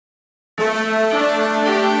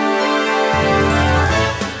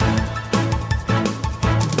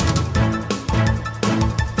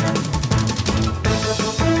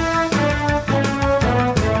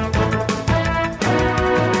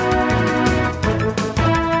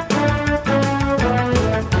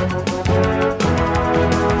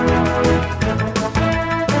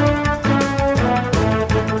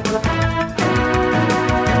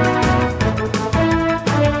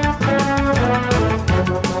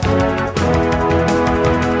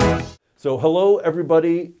So hello,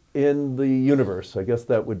 everybody in the universe. I guess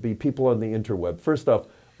that would be people on the interweb. First off,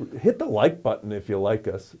 hit the like button if you like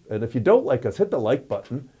us. And if you don't like us, hit the like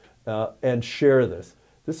button and share this.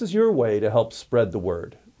 This is your way to help spread the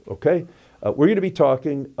word, okay? We're going to be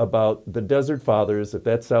talking about the Desert Fathers. If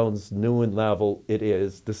that sounds new and novel, it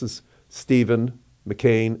is. This is Stephen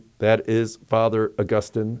McCane. That is Father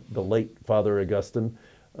Augustine, the late Father Augustine,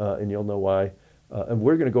 and you'll know why. And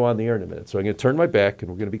we're going to go on the air in a minute. So I'm going to turn my back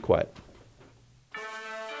and we're going to be quiet.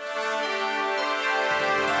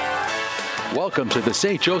 Welcome to the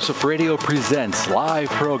St. Joseph Radio Presents live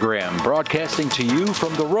program, broadcasting to you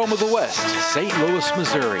from the Rome of the West, St. Louis,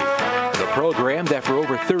 Missouri. The program that for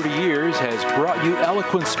over 30 years has brought you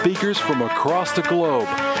eloquent speakers from across the globe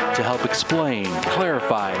to help explain,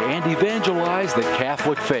 clarify, and evangelize the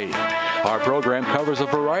Catholic faith. Our program covers a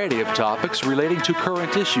variety of topics relating to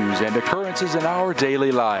current issues and occurrences in our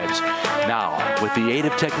daily lives. Now, with the aid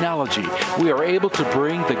of technology, we are able to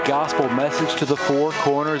bring the gospel message to the four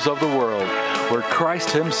corners of the world, where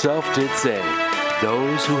Christ himself did say,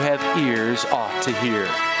 "Those who have ears ought to hear."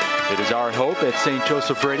 It is our hope at St.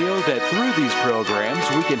 Joseph Radio that through these programs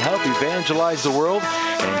we can help evangelize the world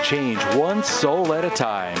and change one soul at a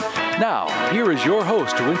time. Now, here is your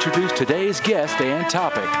host to introduce today's guest and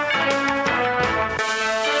topic.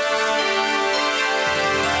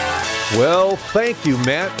 Well, thank you,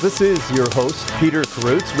 Matt. This is your host, Peter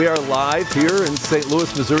Karutz. We are live here in St.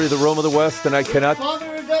 Louis, Missouri, the Rome of the West, and I cannot...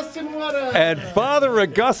 Father Augustine Wetta. And Father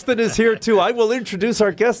Augustine is here, too. I will introduce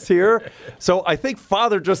our guest here. So I think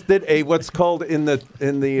Father just did a what's called in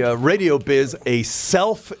the radio biz a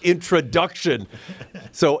self-introduction.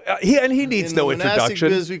 So he needs no introduction. In the monastic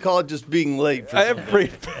biz, we call it just being late. For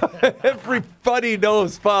Everybody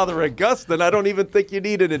knows Father Augustine. I don't even think you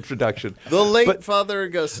need an introduction. The late Father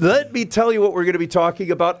Augustine. Let me tell you what we're going to be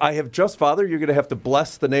talking about. I have just, Father, you're going to have to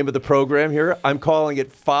bless the name of the program here. I'm calling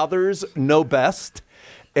it Fathers Know Best.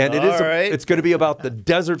 And it's going to be about the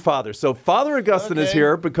Desert Fathers. So Father Augustine is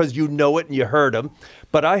here because you know it and you heard him.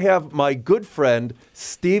 But I have my good friend,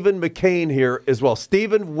 Stephen McCane, here as well.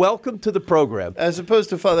 Stephen, welcome to the program. As opposed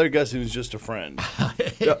to Father Augustine, who's just a friend.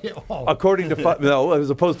 According to, as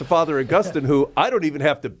opposed to Father Augustine, who I don't even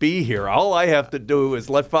have to be here. All I have to do is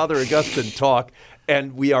let Father Augustine talk,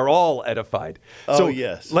 and we are all edified. So,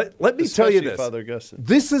 yes. Let me tell you this. Father Augustine.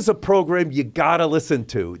 This is a program you got to listen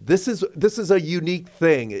to. This is a unique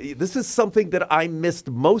thing. This is something that I missed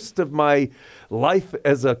most of my life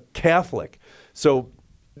as a Catholic. So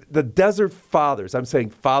the Desert Fathers, I'm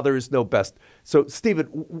saying fathers know best. So, Stephen,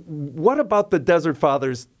 what about the Desert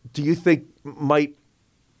Fathers do you think might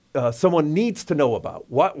someone needs to know about?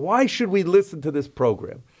 Why should we listen to this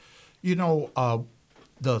program? You know,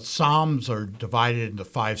 the Psalms are divided into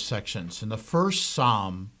 5 sections. And the first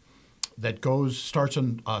Psalm that starts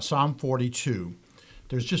in Psalm 42,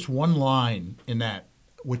 there's just one line in that,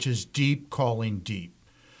 which is deep calling deep.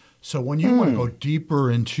 So when you want to go deeper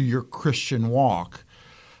into your Christian walk,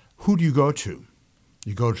 who do you go to?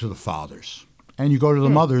 You go to the fathers. And you go to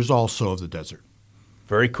the mothers also of the desert.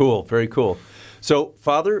 Very cool, very cool. So,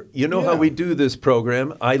 Father, you know how we do this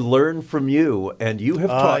program. I learn from you, and you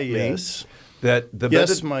have taught me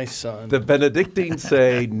that my son. The Benedictines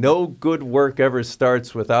say no good work ever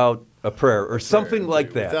starts without a prayer or something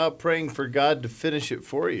like that. Without praying for God to finish it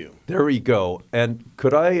for you. There we go. And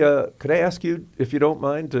could I ask you, if you don't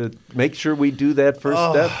mind, to make sure we do that first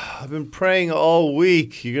step? I've been praying all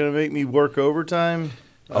week. You're going to make me work overtime?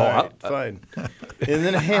 All right, fine. In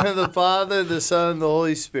the name of the Father, the Son, and the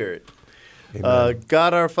Holy Spirit.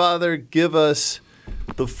 God our Father, give us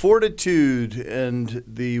the fortitude and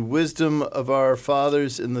the wisdom of our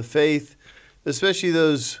fathers in the faith, especially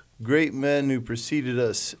those great men who preceded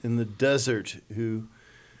us in the desert, who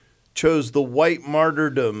chose the white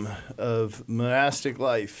martyrdom of monastic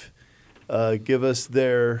life. Give us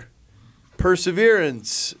their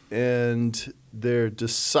perseverance and their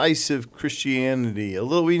decisive Christianity.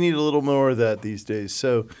 We need a little more of that these days.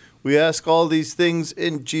 So We ask all these things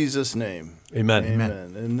in Jesus' name. Amen. Amen.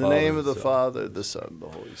 In the name of the Father, the Son, the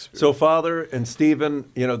Holy Spirit. So, Father and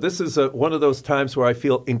Stephen, this is one of those times where I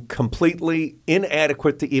feel completely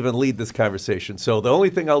inadequate to even lead this conversation. So the only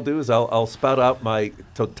thing I'll do is I'll spout out my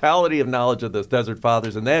totality of knowledge of the Desert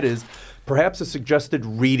Fathers, and that is perhaps a suggested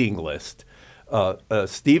reading list.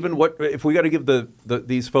 Stephen, what if we got to give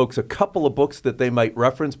these folks a couple of books that they might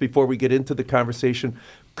reference before we get into the conversation?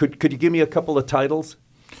 Could you give me a couple of titles?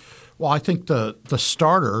 Well, I think the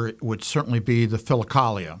starter would certainly be the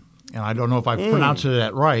Philokalia. And I don't know if I've pronounced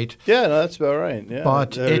that right. Yeah, no, that's about right. Yeah,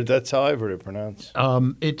 but that's how I've heard it pronounced.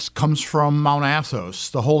 It comes from Mount Athos,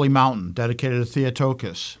 the holy mountain dedicated to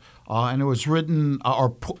Theotokos. And it was written or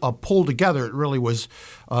pulled together. It really was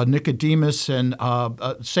Nicodemus and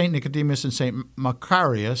Saint Nicodemus and Saint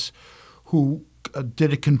Macarius, who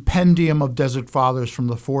did a compendium of Desert Fathers from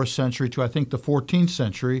the 4th century to I think the 14th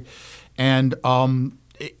century, and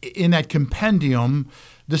in that compendium,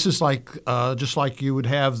 this is like just like you would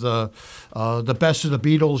have the best of the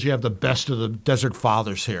Beatles, you have the best of the Desert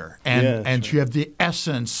Fathers here, and you have the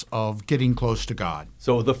essence of getting close to God.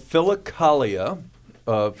 So the Philokalia,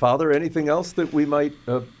 Father, anything else that we might?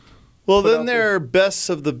 Well, then there are bests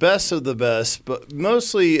of the best of the best, but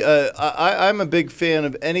mostly I'm a big fan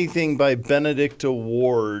of anything by Benedicta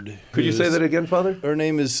Ward. Could you say that again, Father? Her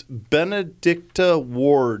name is Benedicta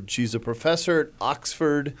Ward. She's a professor at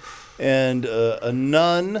Oxford and a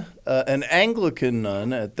nun, an Anglican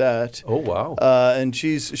nun at that. Oh, wow. And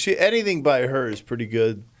she anything by her is pretty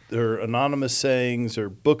good. Her Anonymous Sayings, her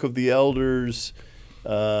Book of the Elders,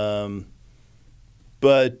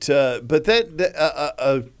 But that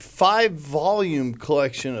a 5-volume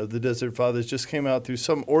collection of the Desert Fathers just came out through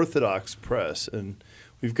some Orthodox press, and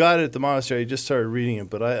we've got it at the monastery. I just started reading it,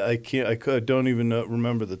 but I don't even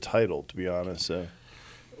remember the title, to be honest. So.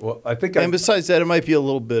 Well, I think. And besides that, it might be a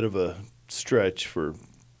little bit of a stretch for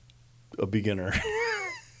a beginner.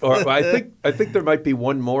 Or I think there might be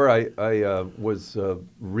one more. I was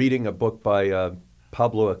reading a book by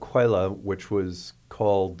Pablo Aquila, which was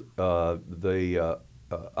called the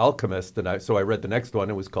Alchemist, and so I read the next one.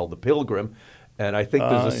 It was called The Pilgrim, and I think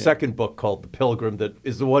there's a second book called The Pilgrim that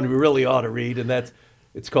is the one we really ought to read, and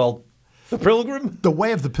it's called The Pilgrim. The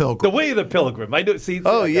Way of the Pilgrim. The Way of the Pilgrim. I do see.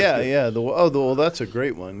 Oh yeah. Well, that's a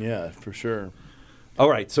great one. Yeah, for sure. All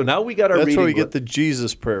right, so now we got our. That's where we get the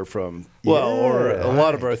Jesus prayer from. Well, or a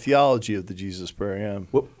lot of our theology of the Jesus prayer. Yeah.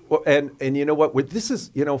 Well, and you know what? This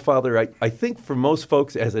is, Father, I think for most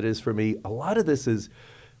folks, as it is for me, a lot of this is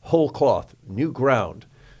whole cloth, new ground.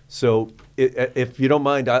 So if you don't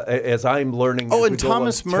mind, as I'm learning. Oh, and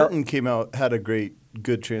Thomas Merton had a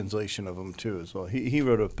good translation of them too as well. He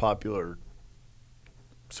wrote a popular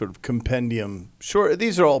sort of compendium. Short.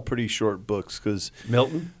 These are all pretty short books because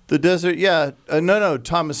Milton, the Desert. Yeah, no,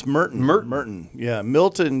 Thomas Merton. Merton. Yeah,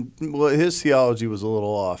 Milton. Well, his theology was a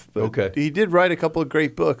little off, but he did write a couple of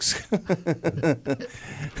great books.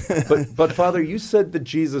 but Father, you said the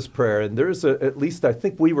Jesus prayer, and there's at least I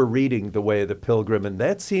think we were reading The Way of the Pilgrim, and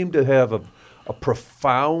that seemed to have a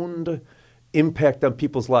profound impact on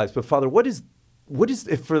people's lives. But Father, what is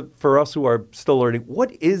for us who are still learning,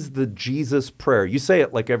 what is the Jesus prayer? You say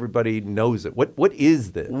it like everybody knows it. What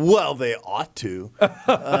is this? Well, they ought to.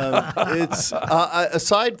 It's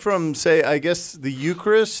aside from, say, I guess the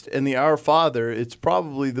Eucharist and the Our Father, it's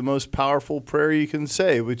probably the most powerful prayer you can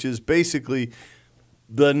say, which is basically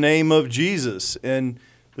the name of Jesus. And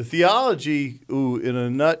the theology, in a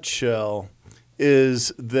nutshell,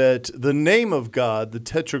 is that the name of God, the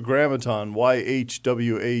Tetragrammaton,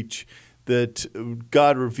 YHWH, that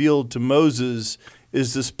God revealed to Moses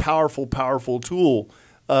is this powerful, powerful tool.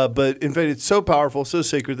 But in fact, it's so powerful, so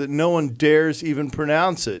sacred that no one dares even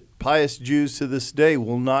pronounce it. Pious Jews to this day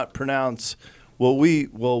will not pronounce what we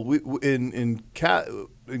in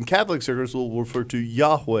Catholic circles will refer to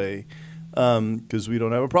Yahweh because we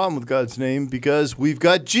don't have a problem with God's name because we've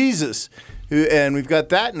got Jesus, and we've got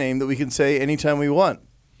that name that we can say anytime we want.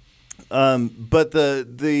 But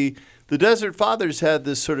the Desert Fathers had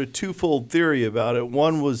this sort of twofold theory about it.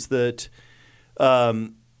 One was that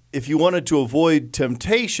if you wanted to avoid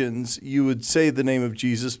temptations, you would say the name of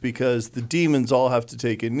Jesus because the demons all have to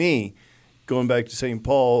take a knee. Going back to St.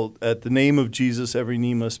 Paul, at the name of Jesus, every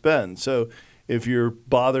knee must bend. So if you're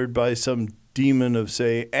bothered by some demon of,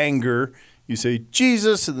 say, anger, you say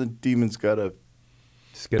Jesus, and the demon's got to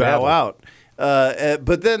bow out.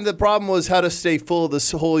 But then the problem was how to stay full of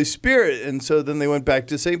the Holy Spirit. And so then they went back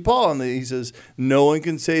to St. Paul, and he says, no one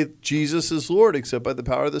can say Jesus is Lord except by the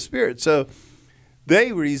power of the Spirit. So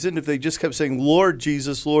they reasoned if they just kept saying Lord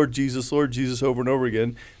Jesus, Lord Jesus, Lord Jesus over and over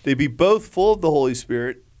again, they'd be both full of the Holy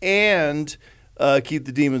Spirit and keep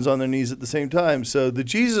the demons on their knees at the same time. So the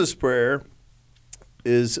Jesus prayer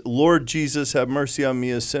is, Lord Jesus, have mercy on me,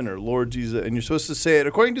 a sinner. Lord Jesus. And you're supposed to say it,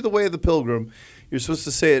 according to the way of the pilgrim, you're supposed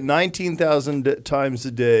to say it 19,000 times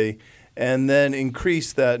a day and then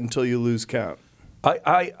increase that until you lose count.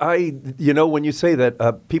 When you say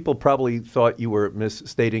that, people probably thought you were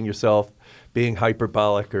misstating yourself, being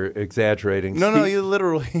hyperbolic or exaggerating. No, you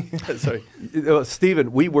literally. Sorry.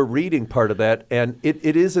 Stephen, we were reading part of that, and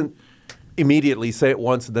it isn't immediately say it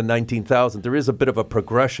once and then 19,000. There is a bit of a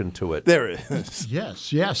progression to it. There is.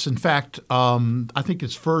 Yes. In fact, I think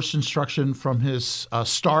his first instruction from his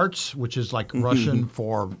starts, which is like Russian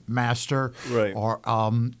for master, right, or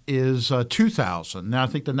is 2,000. Now I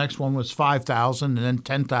think the next one was 5,000, and then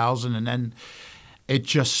 10,000, and then it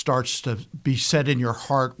just starts to be set in your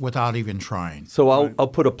heart without even trying. So I'll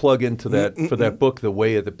put a plug into that for that book, The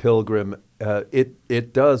Way of the Pilgrim.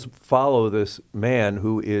 It does follow this man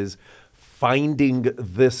who is finding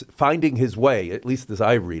his way, at least as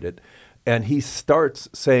I read it, and he starts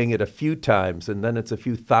saying it a few times, and then it's a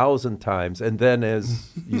few thousand times, and then, as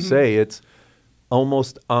you say, it's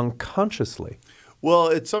almost unconsciously. Well,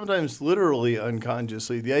 it's sometimes literally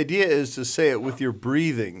unconsciously. The idea is to say it with your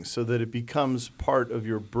breathing so that it becomes part of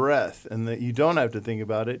your breath and that you don't have to think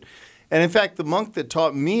about it. And in fact, the monk that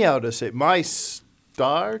taught me how to say my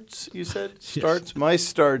starts, you said? Starts? Yes. My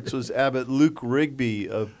starts was Abbot Luke Rigby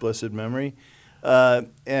of blessed memory.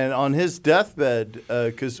 And on his deathbed,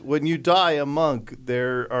 because when you die a monk,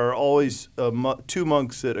 there are always two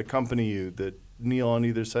monks that accompany you that kneel on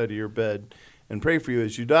either side of your bed and pray for you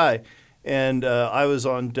as you die. And I was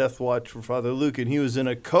on death watch for Father Luke, and he was in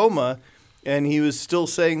a coma, and he was still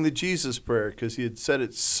saying the Jesus prayer because he had said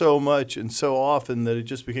it so much and so often that it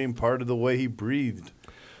just became part of the way he breathed.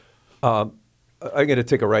 I'm going to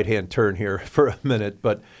take a right-hand turn here for a minute,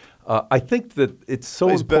 but I think that it's so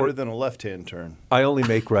important. It's better than a left-hand turn. I only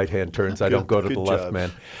make right-hand turns. I don't go to the left,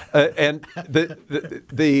 man. And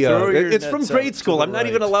it's from grade school. I'm not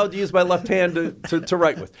even allowed to use my left hand to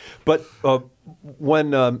write with. But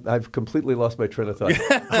when I've completely lost my train of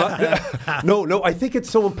thought. No, I think it's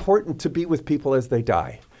so important to be with people as they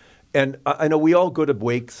die. And I know we all go to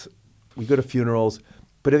wakes, we go to funerals,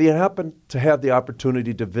 but if you happen to have the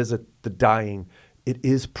opportunity to visit the dying, it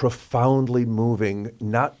is profoundly moving,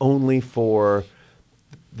 not only for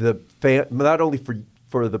the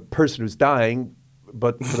for the person who's dying,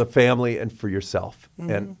 but for the family and for yourself.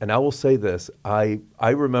 Mm-hmm. And I will say this: I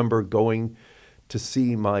remember going to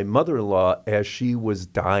see my mother-in-law as she was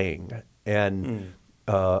dying, and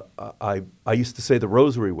I used to say the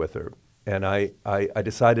rosary with her, and I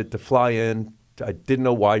decided to fly in. I didn't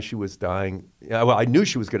know why she was dying. Well, I knew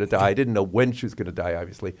she was going to die. I didn't know when she was going to die,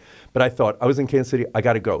 obviously. But I thought, I was in Kansas City, I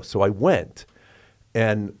got to go. So I went,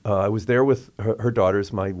 and I was there with her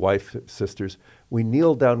daughters, my wife, sisters. We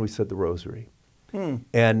kneeled down, we said the rosary.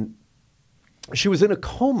 And she was in a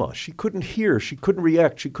coma. She couldn't hear, she couldn't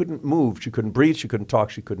react, she couldn't move, she couldn't breathe, she couldn't talk,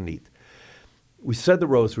 she couldn't eat. We said the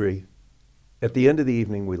rosary. At the end of the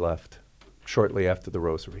evening, we left, shortly after the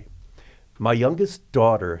rosary. My youngest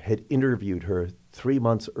daughter had interviewed her 3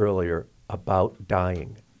 months earlier about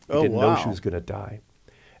dying. I didn't know she was going to die.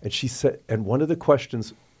 And she said, and one of the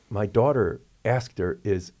questions my daughter asked her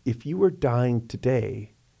is, if you were dying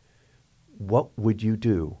today, what would you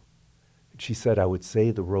do? And she said, I would say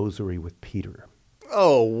the rosary with Peter.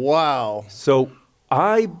 Oh, wow. So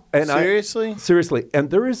seriously? Seriously. And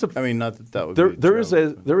there is a... I mean, not that would be there is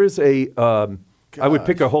a I would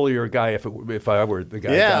pick a holier guy if I were the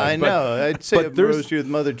guy. Yeah, dying. I know. I'd say a rosary with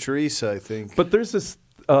Mother Teresa, I think. But there's this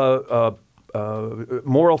moral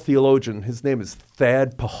theologian. His name is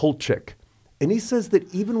Thad Pacholczyk, and he says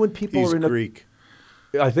that even when people are in Greek.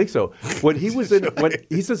 I think so. When he was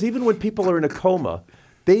he says even when people are in a coma,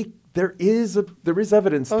 there is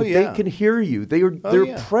evidence that they can hear you.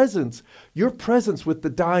 Their presence, your presence with the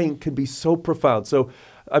dying can be so profound. So,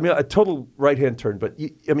 I mean, a total right-hand turn, but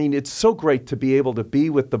it's so great to be able to be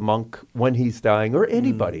with the monk when he's dying, or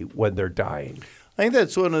anybody when they're dying. I think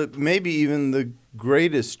that's one of maybe even the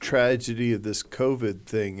greatest tragedy of this COVID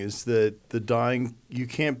thing is that the dying, you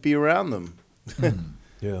can't be around them.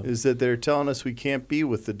 Yeah. Is that they're telling us we can't be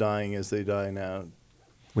with the dying as they die now.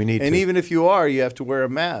 We need and even if you are, you have to wear a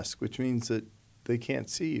mask, which means that they can't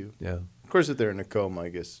see you. Yeah. Of course, if they're in a coma, I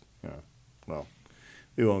guess. Well,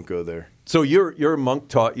 we won't go there. So your monk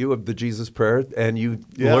taught you of the Jesus prayer, and you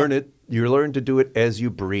learn it. You learn to do it as you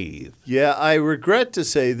breathe. Yeah, I regret to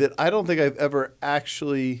say that I don't think I've ever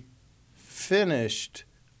actually finished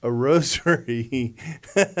a rosary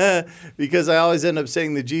because I always end up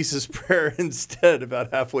saying the Jesus prayer instead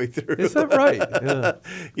about halfway through. Is that right?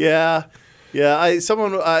 Yeah. Yeah. Yeah,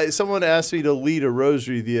 someone asked me to lead a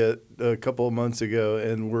rosary a couple of months ago,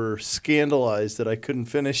 and were scandalized that I couldn't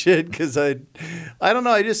finish it because I don't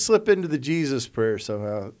know, I just slip into the Jesus prayer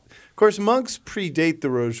somehow. Of course, monks predate the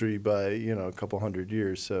rosary by a couple hundred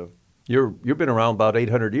years. So You've been around about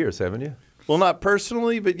 800 years, haven't you? well, not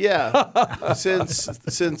personally, but yeah, since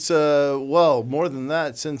more than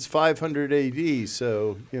that, since 500 A.D.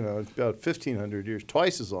 So it's about 1,500 years,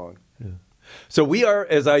 twice as long. Yeah. So we are,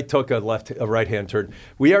 as I took a right-hand turn,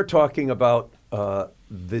 we are talking about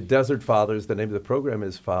the Desert Fathers. The name of the program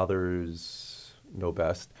is Fathers Know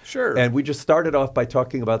Best. Sure. And we just started off by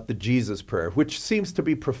talking about the Jesus prayer, which seems to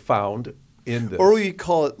be profound in this. Or we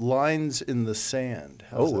call it lines in the sand.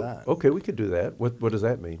 How's that? Okay, we could do that. What does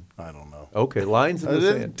that mean? I don't know. Okay, lines in the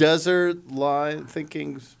sand. Desert line,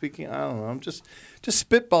 speaking. I don't know. I'm just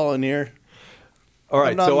spitballing here. All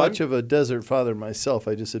right, I'm not much of a desert father myself.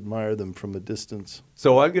 I just admire them from a distance.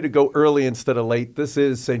 So I'm going to go early instead of late. This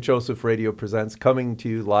is St. Joseph Radio Presents, coming to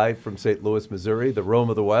you live from St. Louis, Missouri, the Rome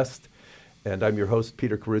of the West. And I'm your host,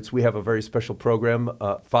 Peter Karutz. We have a very special program,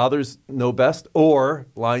 Fathers Know Best, or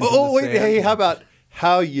Lines in the Sand. Hey, how about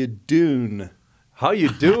How You Doon? How you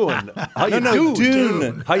doing? How you No, doing?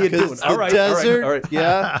 dune. How you doing? The All right, desert, all right.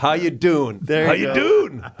 yeah. How you doing? There How you you go.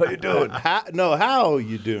 doing? How you doing? How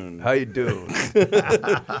You Doon? How you doing?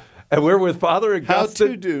 And we're with Father How Augustine.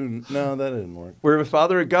 to Doon? No, that didn't work. We're with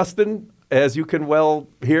Father Augustine, as you can well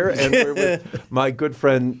hear, and we're with my good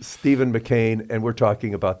friend Stephen McCane, and we're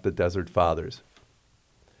talking about the Desert Fathers.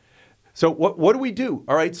 So what do we do?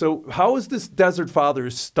 All right, so how is this Desert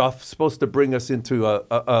Fathers stuff supposed to bring us into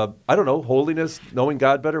I don't know, holiness, knowing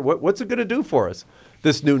God better? What's it going to do for us,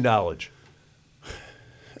 this new knowledge?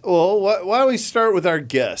 Well, why don't we start with our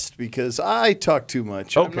guest? Because I talk too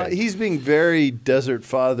much. Okay. He's being very desert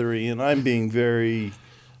fathery, and I'm being very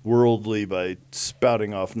worldly by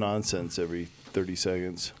spouting off nonsense every 30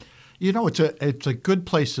 seconds. It's a good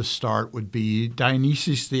place to start would be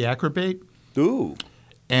Dionysius the Acrobate. Ooh.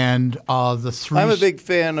 And the three. I'm a big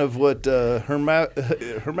fan of what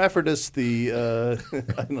Hermaphrodis the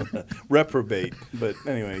I don't know, reprobate. But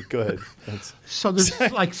anyway, go ahead. So there's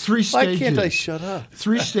like three stages. Why can't I shut up?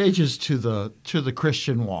 Three stages to the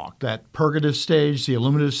Christian walk: that purgative stage, the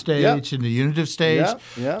illuminative stage, and the unitive stage.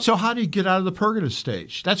 Yeah. So how do you get out of the purgative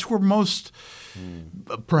stage? That's where most,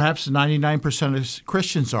 perhaps 99% of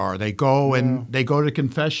Christians are. They go and they go to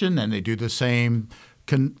confession and they do the same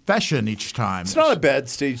confession each time. It's not a bad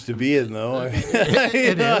stage to be in, though.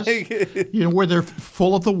 It is. Where they're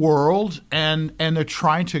full of the world and they're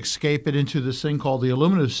trying to escape it into this thing called the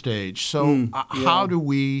illuminative stage. So how do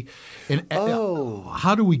we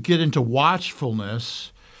get into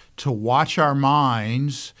watchfulness to watch our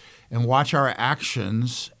minds and watch our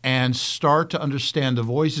actions and start to understand the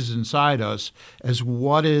voices inside us as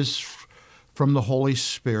what is from the Holy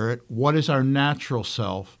Spirit, what is our natural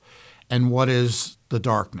self, and what is the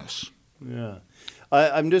darkness. Yeah.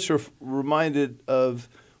 I'm just reminded of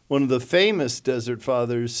one of the famous Desert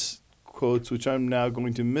Fathers quotes, which I'm now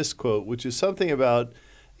going to misquote, which is something about,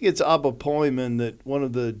 I think it's Abba Poiman, that one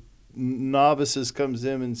of the novices comes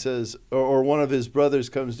in and says, or one of his brothers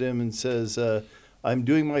comes to him and says, I'm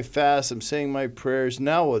doing my fast, I'm saying my prayers,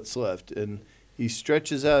 now what's left? And he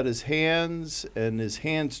stretches out his hands, and his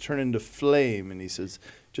hands turn into flame, and he says,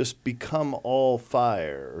 just become all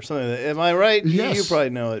fire, or something like that. Am I right? Yes. You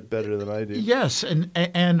probably know it better than I do. Yes, and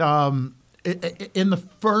in the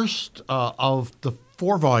first of the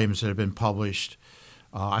 4 volumes that have been published,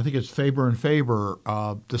 I think it's Faber and Faber,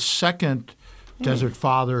 the second Desert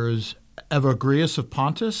Father is Evagrius of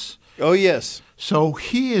Pontus. Oh, yes. So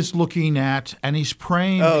he is looking at, and he's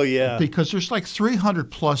praying. Oh, yeah. Because there's like 300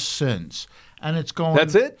 plus sins. And it's going.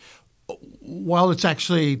 That's it? Well, it's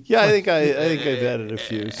actually. Yeah, I think I've added a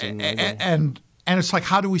few. And it's like,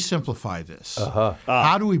 how do we simplify this?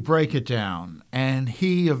 How do we break it down? And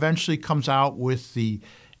he eventually comes out with the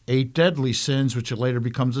 8 deadly sins, which later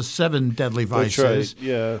becomes the 7 deadly vices. That's right.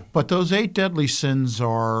 Yeah. But those 8 deadly sins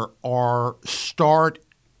are start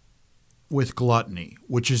with gluttony,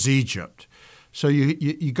 which is Egypt. So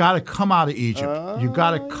you got to come out of Egypt. You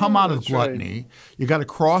got to come out of gluttony. Right. You got to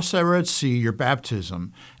cross the Red Sea, your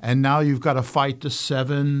baptism, and now you've got to fight the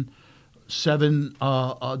seven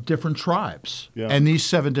different tribes. Yeah. And these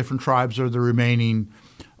 7 different tribes are the remaining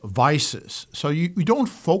vices. So you don't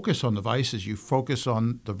focus on the vices. You focus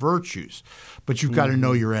on the virtues, but you've got to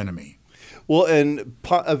know your enemy. Well, and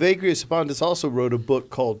Evagrius of Pontus also wrote a book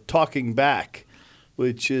called Talking Back,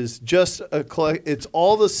 which is just it's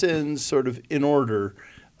all the sins sort of in order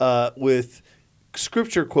with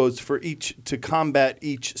scripture quotes for each to combat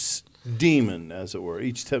each demon, as it were,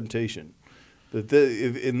 each temptation.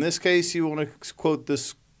 If in this case you want to quote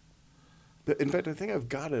this. In fact, I think I've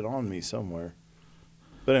got it on me somewhere.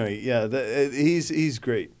 But anyway, yeah, he's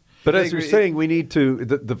great. But as you're saying, we need to,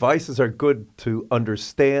 the vices are good to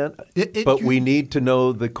understand, but we need to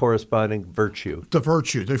know the corresponding virtue. The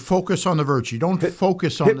virtue. They focus on the virtue. Don't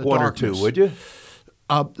focus on the one darkness. or two, would you?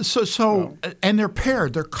 And they're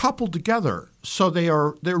paired. They're coupled together. So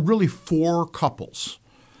they're really 4 couples,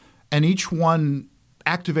 and each one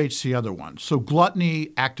activates the other one. So gluttony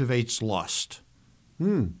activates lust.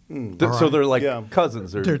 So they're like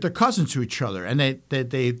cousins. They're cousins to each other, and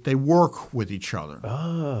they work with each other.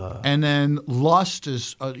 And then lust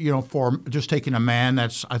is, for just taking a man,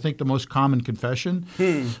 that's, I think, the most common confession.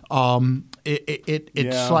 It's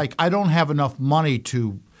like, I don't have enough money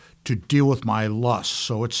to deal with my lust.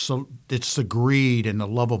 So it's the greed and the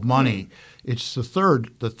love of money. It's the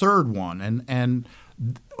third one, and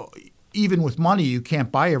even with money, you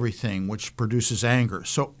can't buy everything, which produces anger.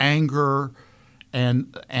 So anger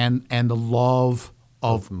and the love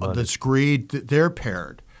of this greed, they're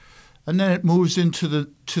paired, and then it moves into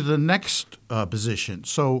the next position.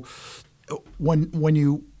 So when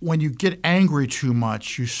you get angry too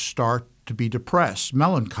much, you start to be depressed,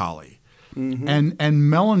 melancholy, and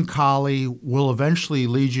melancholy will eventually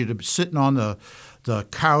lead you to sitting on the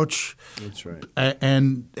couch. That's right.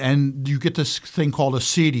 And you get this thing called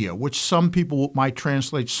acedia, which some people might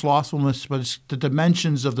translate slothfulness, but it's the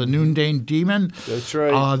dimensions of the noonday demon. That's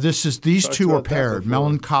right. These two are paired,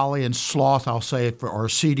 melancholy and sloth, I'll say it, or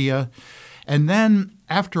acedia. And then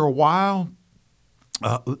after a while,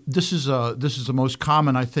 this is the most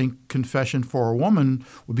common, I think, confession for a woman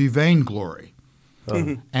would be vainglory.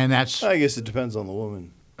 And that's, I guess it depends on the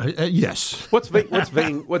woman. Yes. What's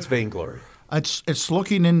vainglory? It's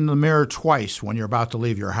looking in the mirror twice when you're about to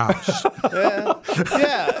leave your house.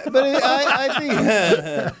 Yeah, but I think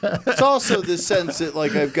it's also the sense that,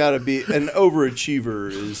 like, I've got to be an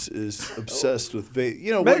overachiever is obsessed with what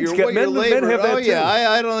your labor. Oh yeah,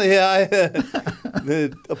 I don't. Yeah,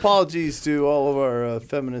 the apologies to all of our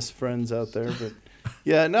feminist friends out there, but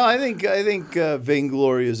yeah, no, I think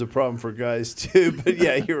vainglory is a problem for guys too. But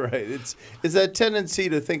yeah, you're right. It's that tendency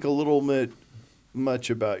to think a little bit much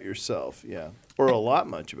about yourself, or a lot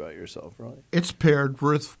much about yourself, really. It's paired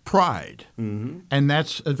with pride, and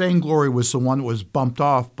that's vainglory was the one that was bumped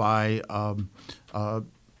off by in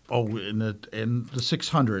the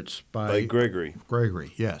 600s by Gregory.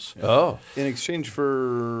 Gregory, yes. Oh, in exchange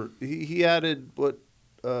for he added what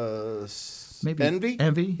maybe envy.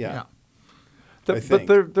 Envy, yeah. But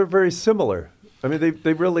they're very similar. I mean,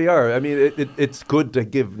 they really are. I mean, it's good to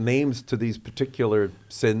give names to these particular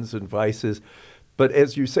sins and vices. But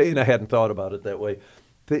as you say, and I hadn't thought about it that way,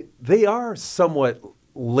 they are somewhat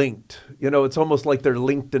linked. It's almost like they're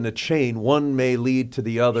linked in a chain. One may lead to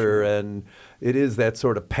the other, and it is that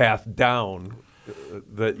sort of path down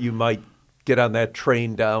that you might get on that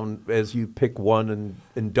train down as you pick one and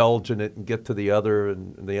indulge in it and get to the other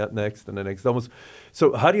and the next and the next.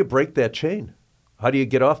 So how do you break that chain? How do you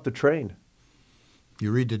get off the train?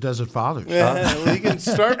 You read the Desert Fathers. Yeah, well, you can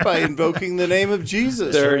start by invoking the name of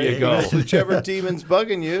Jesus. There you go. Whichever demon's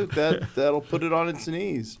bugging you, that'll put it on its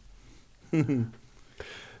knees.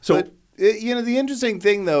 But the interesting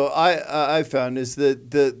thing, though, I found is that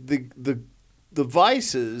the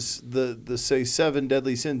vices, the say 7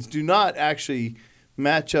 deadly sins, do not actually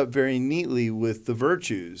match up very neatly with the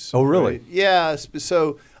virtues. Oh, really? Right? Yeah.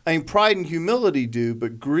 So pride and humility do,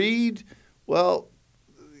 but greed, well,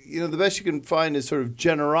 the best you can find is sort of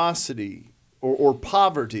generosity or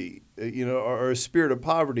poverty, or a spirit of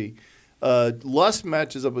poverty. Lust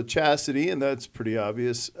matches up with chastity, and that's pretty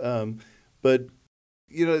obvious. But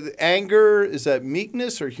the anger, is that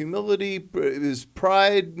meekness or humility? Is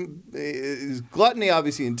pride? Is gluttony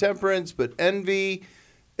obviously intemperance? But envy,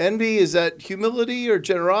 is that humility or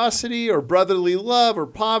generosity or brotherly love or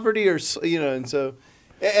poverty or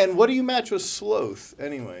and what do you match with sloth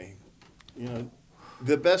anyway?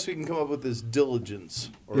 The best we can come up with is diligence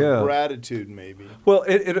or gratitude, maybe. Well,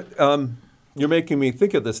 you're making me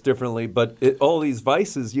think of this differently. But all these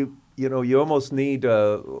vices, you almost need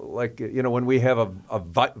when we have a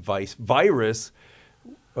virus.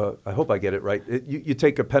 I hope I get it right. You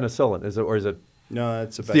take a penicillin, is it? No,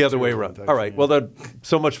 it's the other way around. All right. Well,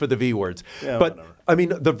 so much for the V words. Yeah, but whatever. I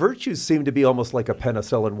mean, the virtues seem to be almost like a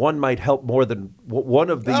penicillin. One might help more than one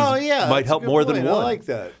of these. Might help more than one. I like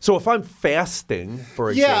that. So if I'm fasting,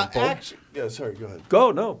 for example. Sorry. Go ahead.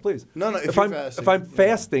 Go. No, please. No. If I'm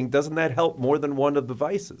fasting, doesn't that help more than one of the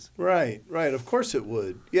vices? Right. Of course it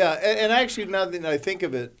would. Yeah. And actually, now that I think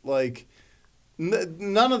of it, like,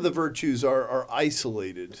 none of the virtues are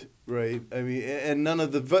isolated, right? I mean, and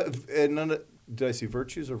did I say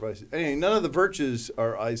virtues or vices? Anyway, none of the virtues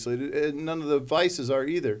are isolated, and none of the vices are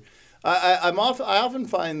either. I often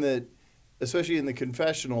find that, especially in the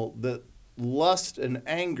confessional, that lust and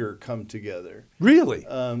anger come together. Really?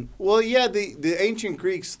 Well, yeah, the ancient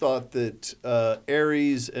Greeks thought that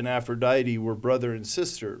Ares and Aphrodite were brother and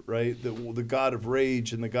sister, right? The god of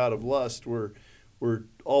rage and the god of lust were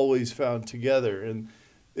always found together. And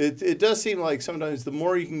it does seem like sometimes the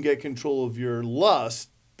more you can get control of your lust,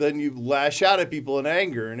 then you lash out at people in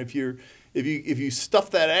anger. And if you stuff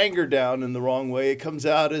that anger down in the wrong way, it comes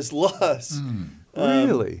out as lust.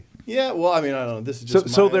 Really? Yeah, well, I mean, I don't know. This is just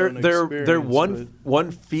so my own experience. they're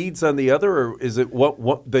one feeds on the other, or is it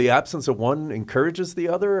what the absence of one encourages the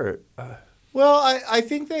other? Or, Well, I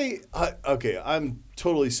think they okay, I'm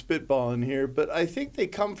totally spitballing here, but I think they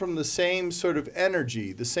come from the same sort of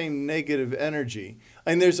energy, the same negative energy.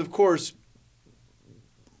 And there's, of course,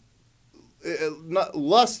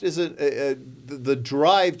 lust isn't the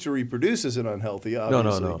drive to reproduce isn't unhealthy,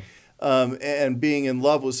 obviously. No. And being in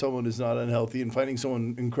love with someone is not unhealthy, and finding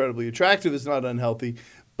someone incredibly attractive is not unhealthy.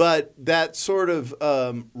 But that sort of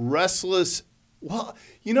restless, well,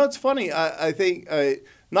 it's funny. I think,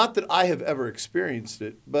 not that I have ever experienced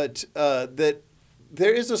it, but that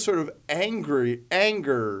there is a sort of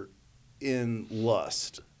anger in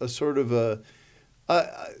lust, a sort of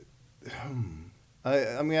I'm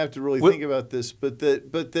going to have to really think about this, but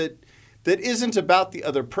that isn't about the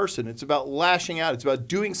other person. It's about lashing out. It's about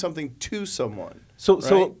doing something to someone. So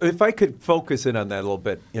right? if I could focus in on that a little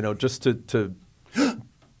bit, just to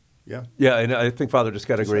yeah, and I think Father just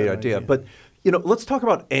got a great idea. But let's talk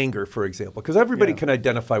about anger, for example, because everybody can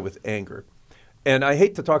identify with anger, and I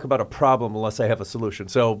hate to talk about a problem unless I have a solution.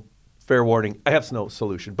 So fair warning, I have no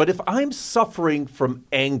solution. But if I'm suffering from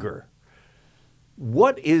anger,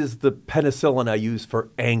 what is the penicillin I use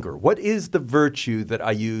for anger? What is the virtue that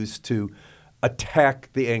I use to attack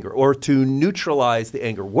the anger or to neutralize the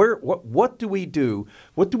anger? What do we do?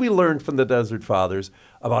 What do we learn from the Desert Fathers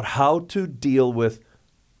about how to deal with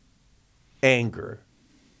anger?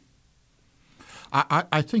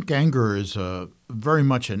 I think anger is very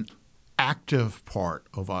much an active part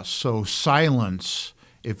of us. So silence,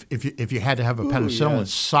 if you had to have a penicillin,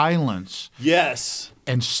 silence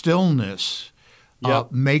and stillness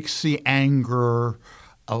makes the anger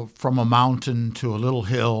from a mountain to a little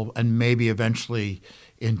hill and maybe eventually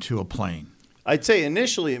into a plain. I'd say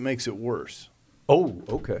initially it makes it worse. Oh,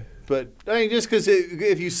 okay. But I mean, just because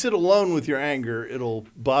if you sit alone with your anger, it'll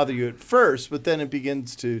bother you at first, but then it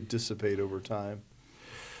begins to dissipate over time.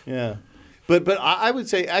 Yeah. But I would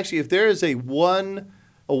say, actually, if there is a one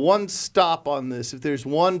stop on this, if there's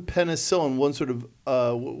one penicillin, one sort of,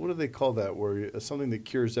 what do they call that, where something that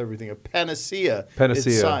cures everything, a panacea.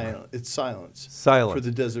 It's silence. For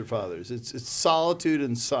the Desert Fathers. It's solitude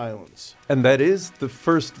and silence. And that is the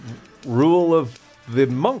first rule of the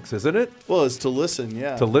monks, isn't it? Well, it's to listen,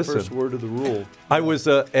 yeah. To listen. First word of the rule. I was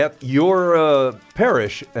at your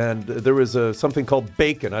parish, and there was something called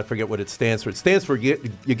bacon. I forget what it stands for. It stands for you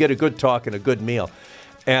get a good talk and a good meal.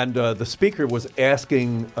 And the speaker was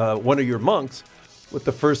asking one of your monks what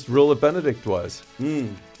the first rule of Benedict was.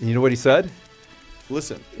 You know what he said?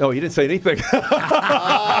 Listen. No, he didn't say anything.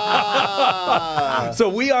 So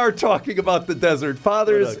we are talking about the Desert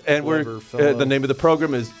Fathers, and the name of the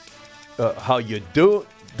program is How You Do.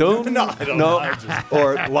 No, I don't know.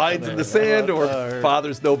 Or Lines in the Sand, or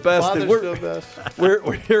Fathers Know Best. Fathers Know Best.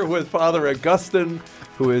 We're here with Father Augustine,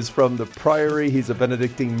 who is from the Priory. He's a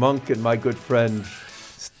Benedictine monk, and my good friend.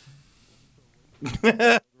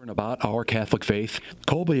 About our Catholic faith,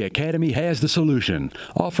 Kolbe Academy has the solution,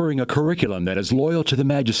 offering a curriculum that is loyal to the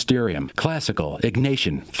magisterium, classical,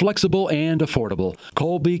 Ignatian, flexible, and affordable.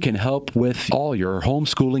 Kolbe can help with all your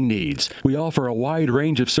homeschooling needs. We offer a wide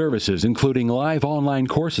range of services, including live online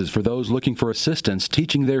courses for those looking for assistance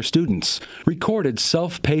teaching their students, recorded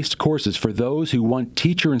self-paced courses for those who want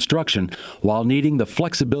teacher instruction while needing the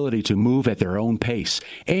flexibility to move at their own pace,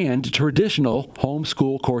 and traditional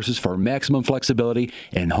homeschool courses for maximum flexibility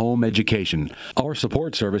and home education. Our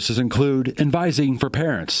support services include advising for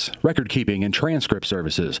parents, record keeping and transcript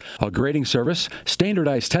services, a grading service,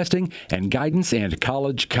 standardized testing, and guidance and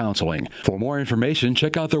college counseling. For more information,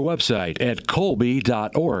 check out their website at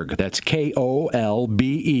kolbe.org. That's KOLBE.org.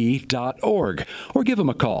 Or give them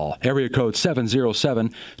a call, area code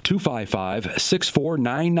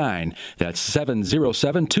 707-255-6499. That's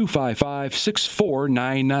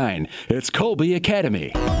 707-255-6499. It's Kolbe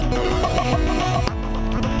Academy.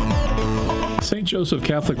 St. Joseph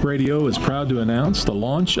Catholic Radio is proud to announce the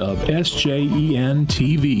launch of SJEN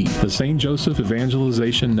TV, the St. Joseph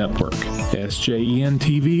Evangelization Network. SJEN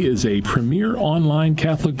TV is a premier online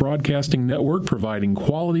Catholic broadcasting network providing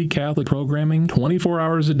quality Catholic programming 24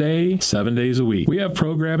 hours a day, 7 days a week. We have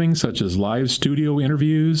programming such as live studio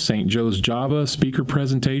interviews, St. Joe's Java speaker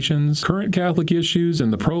presentations, current Catholic issues,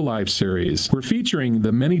 and the Pro-Life series. We're featuring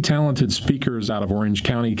the many talented speakers out of Orange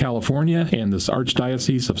County, California, and this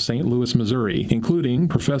Archdiocese of St. Louis, Missouri, including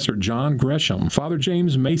Professor John Gresham, Father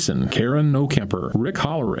James Mason, Karen Nokemper, Rick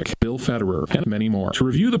Hollerick, Bill Federer, and many more. To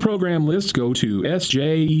review the program list, go to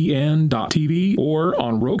sjen.tv or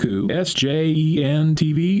on Roku, SJEN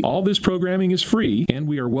TV. All this programming is free, and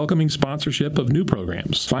we are welcoming sponsorship of new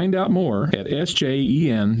programs. Find out more at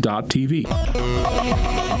sjen.tv.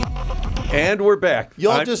 And we're back.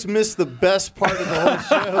 Y'all just missed the best part of the whole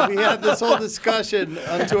show. We had this whole discussion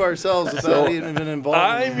unto ourselves without even being involved.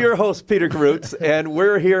 I'm your host, Peter Karutz, and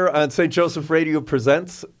we're here on St. Joseph Radio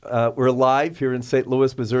Presents. We're live here in St.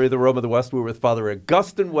 Louis, Missouri, the Rome of the West. We're with Father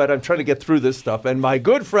Augustine Wetta. I'm trying to get through this stuff. And my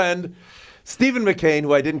good friend, Stephen McCane,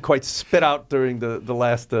 who I didn't quite spit out during the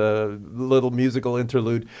last little musical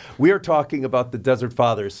interlude. We are talking about the Desert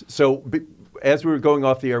Fathers. So as we were going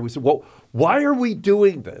off the air, we said, well, why are we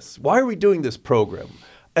doing this? Why are we doing this program?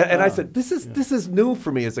 And I said, this is new for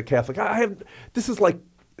me as a Catholic. I'm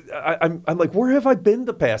like, where have I been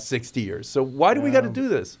the past 60 years? So why do we got to do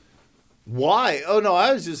this? Why? Oh no,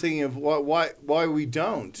 I was just thinking of why we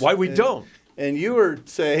don't. Why we don't? And you were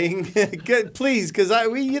saying, please, because that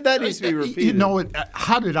needs to be repeated. You know,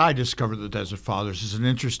 how did I discover the Desert Fathers is an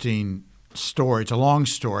interesting story. It's a long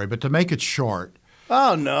story, but to make it short.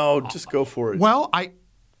 Oh no, just go for it. Well, I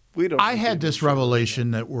had this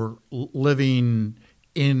revelation that we're living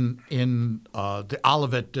in the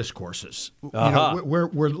Olivet discourses. Uh-huh. You know,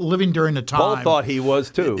 we're living during the time. Paul thought he was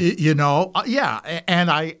too. You know, yeah. And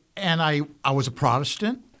I was a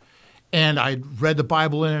Protestant, and I read the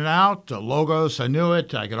Bible in and out, the Logos. I knew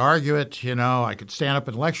it. I could argue it. You know, I could stand up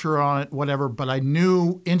and lecture on it, whatever. But I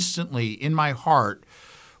knew instantly in my heart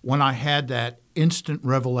when I had that instant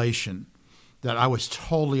revelation that I was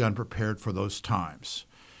totally unprepared for those times.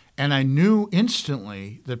 And I knew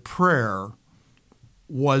instantly that prayer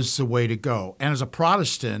was the way to go. And as a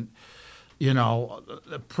Protestant, you know,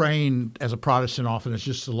 praying as a Protestant often is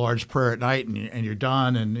just a large prayer at night and you're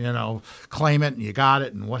done and, you know, claim it and you got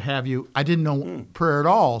it and what have you. I didn't know prayer at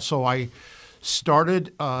all. So I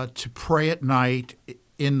started to pray at night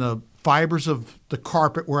in the fibers of the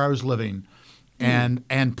carpet where I was living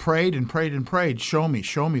and prayed and prayed and prayed. Show me,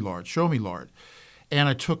 Lord, show me, Lord. And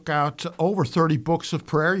I took out over 30 books of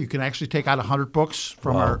prayer. You can actually take out 100 books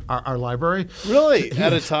from our library. Really?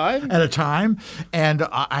 At a time? At a time. And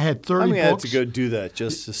I had 30 books. I had to go do that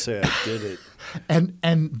just to say I did it.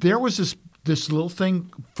 And there was this little thing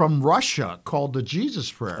from Russia called the Jesus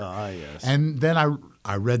Prayer. Ah, yes. And then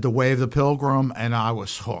I read The Way of the Pilgrim, and I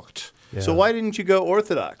was hooked. Yeah. So why didn't you go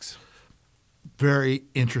Orthodox? Very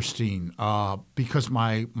interesting. Because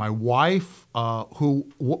my wife, who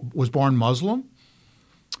was born Muslim,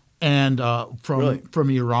 and from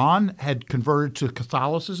Iran, had converted to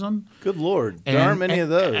Catholicism. Good Lord, there aren't many of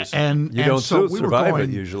those. And so we were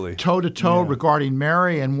going usually toe-to-toe regarding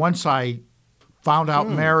Mary. And once I found out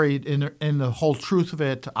Mary in the whole truth of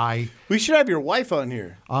it, we should have your wife on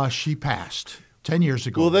here. She passed 10 years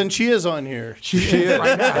ago. Well, then she is on here. She is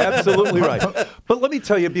right now. Absolutely right. But let me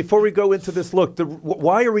tell you, before we go into this, look,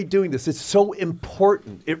 why are we doing this? It's so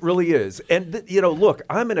important. It really is. And look,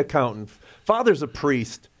 I'm an accountant. Father's a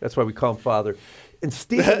priest. That's why we call him Father. And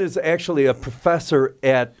Stephen is actually a professor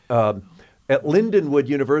at Lindenwood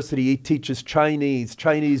University. He teaches Chinese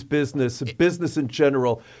business in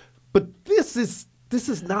general. But this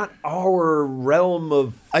is not our realm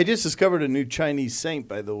of... I just discovered a new Chinese saint,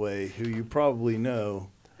 by the way, who you probably know.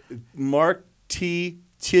 Mark T.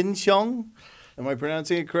 Tianxiong. Am I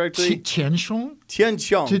pronouncing it correctly? Tianxiong?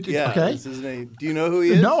 Tianxiong, yeah, okay. That's his name. Do you know who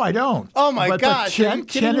he is? No, I don't. Oh, my gosh. Tian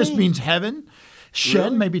means heaven. Shen,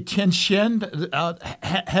 really? Maybe Tian Shen,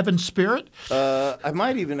 heaven spirit. I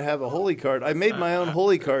might even have a holy card. I made my own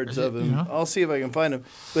holy cards of him. Yeah. I'll see if I can find him.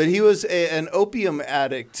 But he was an opium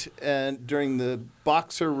addict during the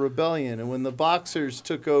Boxer Rebellion. And when the Boxers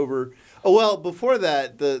took over... Oh, well, before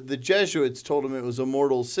that, the Jesuits told him it was a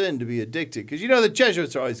mortal sin to be addicted. Because, the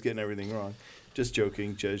Jesuits are always getting everything wrong. Just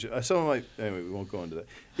joking, Jesuit. Anyway, we won't go into that.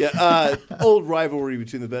 Yeah, old rivalry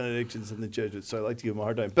between the Benedictines and the Jesuits, so I like to give them a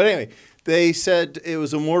hard time. But anyway, they said it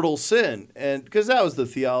was a mortal sin, and because that was the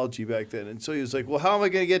theology back then. And so he was like, well, how am I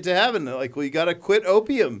going to get to heaven? They're like, well, you got to quit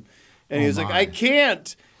opium. And he was like, I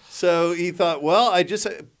can't. So he thought, well, I just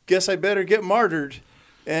guess I better get martyred.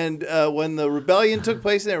 And when the rebellion took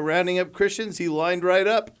place and they were rounding up Christians, he lined right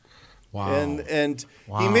up. Wow. And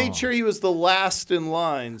he made sure he was the last in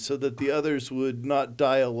line so that the others would not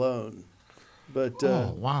die alone. But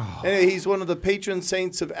wow. Anyway, he's one of the patron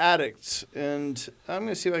saints of addicts. And I'm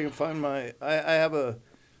going to see if I can find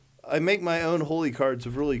I make my own holy cards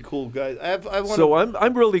of really cool guys.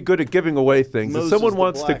 I'm really good at giving away things. Moses if someone the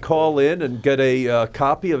wants to Black call in and get a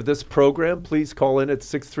copy of this program, please call in at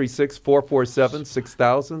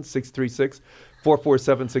 636-447-6000,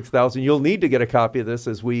 636-447-6000. You'll need to get a copy of this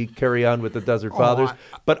as we carry on with the Desert Fathers.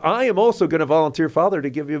 But I am also going to volunteer Father to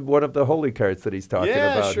give you one of the holy cards that he's talking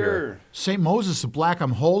about here. St. Moses the Black,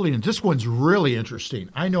 I'm holding, and this one's really interesting.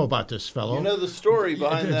 I know about this fellow. You know the story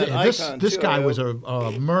behind that icon, This too, guy was a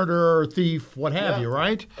murderer, thief, what have you,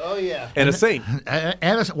 right? Oh, yeah. And a saint.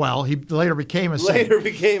 He later became a saint.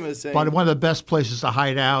 But one of the best places to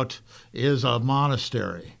hide out is a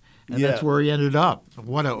monastery. And that's where he ended up.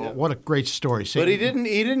 What a great story. But he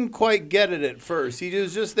didn't quite get it at first. He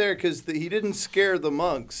was just there because he didn't scare the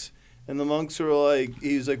monks. And the monks were like,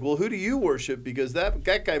 he's like, well, who do you worship? Because that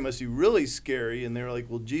guy must be really scary. And they were like,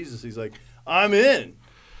 well, Jesus. He's like, I'm in.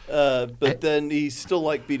 But then he still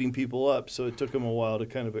liked beating people up. So it took him a while to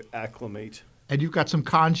kind of acclimate. And you've got some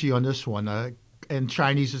kanji on this one. In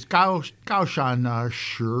Chinese, it's Gaoshan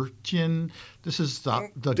Shijin. This is the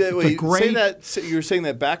great. Say that, you're saying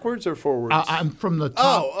that backwards or forwards? I'm from the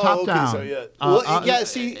top down. Sorry,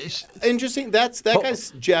 interesting. That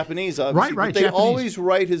guy's Japanese, obviously. Right. But they Japanese. always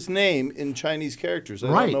write his name in Chinese characters. I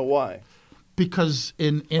don't know why. Because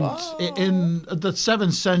in the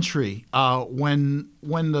 7th century, when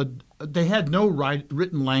they had no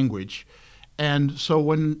written language, and so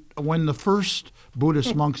when the first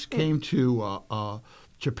Buddhist monks came to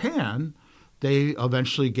Japan, they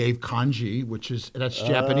eventually gave kanji, that's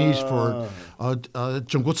Japanese for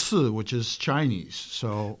Zhongguoci, which is Chinese.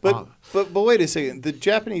 So, but wait a second, the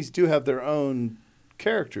Japanese do have their own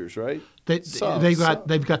characters, right? They've got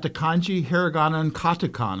the kanji, hiragana, and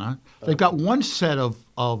katakana. They've got one set of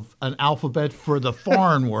an alphabet for the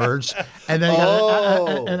foreign words, and then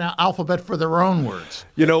an alphabet for their own words.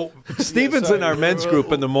 You know, Stephen's in our men's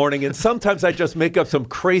group in the morning, and sometimes I just make up some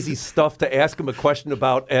crazy stuff to ask him a question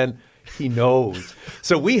about, and he knows.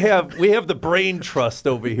 So we have the brain trust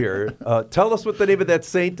over here. Tell us what the name of that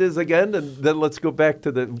saint is again, and then let's go back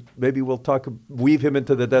to maybe we'll weave him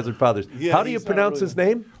into the Desert Fathers. Yeah, how do you pronounce his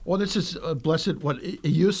name? Well, this is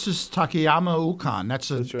Eustace Takayama Ukan. That's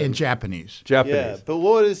right. In Japanese. Yeah, but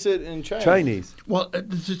what is it in Chinese? Well,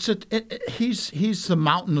 he's the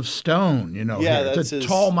mountain of stone, you know. Yeah, that's the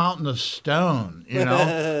tall mountain of stone, you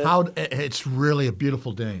know. It's really a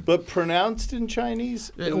beautiful name. But pronounced in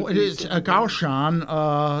Chinese? It's a Gaoshan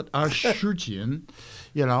Shijin.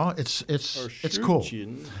 You know, it's cool.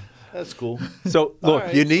 That's cool. So look,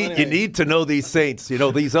 right, you need to know these saints. You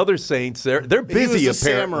know, these other saints, they're busy. He was a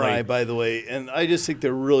apparently. samurai, by the way, and I just think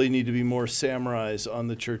there really need to be more samurais on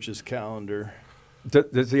the church's calendar.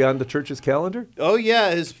 Is he on the church's calendar? Oh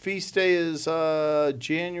yeah, his feast day is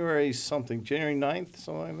January 9th, something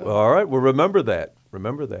like that. All right, well remember that.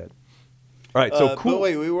 All right, so cool. But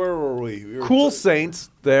wait, where were we? Cool saints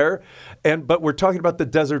there, but we're talking about the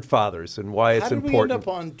Desert Fathers and why it's important. How did we end up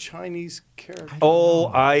on Chinese characters? Oh,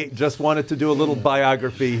 I just wanted to do a little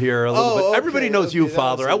biography here. A little bit. Okay, Everybody knows you,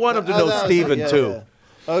 Father. I want them to know Stephen, too.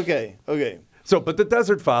 Yeah. Okay. So, but the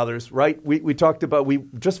Desert Fathers, right? We talked about, we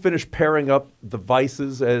just finished pairing up the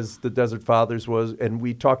vices as the Desert Fathers was, and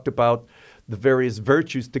we talked about the various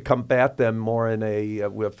virtues to combat them more in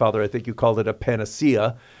Father, I think you called it a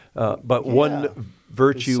panacea. But one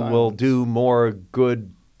virtue will do more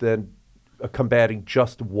good than combating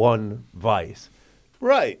just one vice.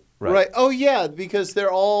 Right. Oh, yeah, because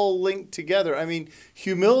they're all linked together. I mean,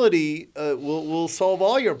 humility will solve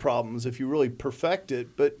all your problems if you really perfect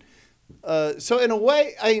it. But so in a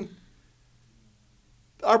way,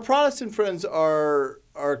 our Protestant friends are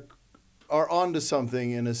onto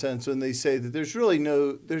something in a sense when they say that there's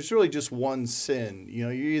really just one sin. You know,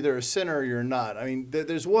 you're either a sinner or you're not. I mean,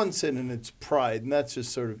 there's one sin and it's pride, and that's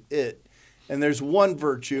just sort of it. And there's one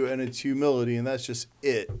virtue and it's humility, and that's just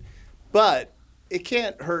it. But it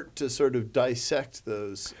can't hurt to sort of dissect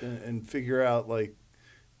those and figure out like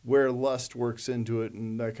where lust works into it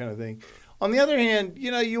and that kind of thing. On the other hand,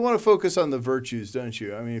 you know, you want to focus on the virtues, don't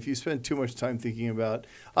you? I mean, if you spend too much time thinking about,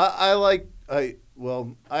 I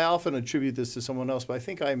often attribute this to someone else, but I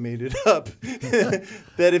think I made it up,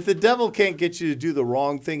 that if the devil can't get you to do the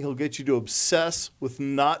wrong thing, he'll get you to obsess with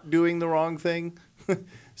not doing the wrong thing.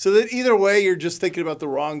 So that either way, you're just thinking about the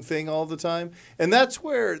wrong thing all the time. And that's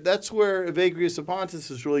where Evagrius of Pontus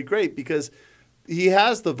is really great, because he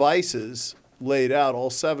has the vices, laid out, all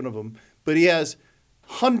 7 of them, but he has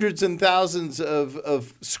hundreds and thousands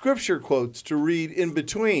of scripture quotes to read in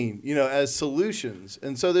between, as solutions.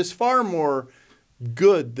 And so there's far more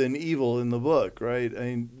good than evil in the book, right? I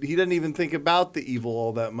mean, he doesn't even think about the evil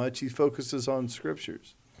all that much. He focuses on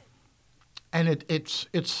scriptures. And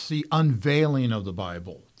it's the unveiling of the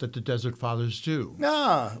Bible that the Desert Fathers do.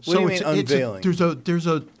 What do you mean unveiling? There's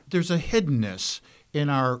a hiddenness in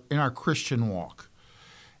our Christian walk,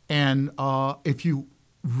 and if you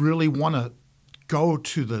really want to go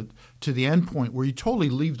to the end point where you totally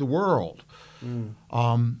leave the world,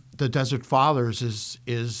 the Desert Fathers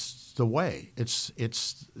is the way. It's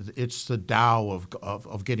the Tao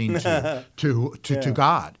of getting to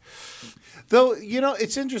God. Though,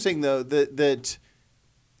 it's interesting, though, that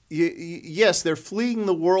yes, they're fleeing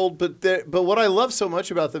the world, but what I love so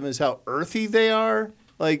much about them is how earthy they are.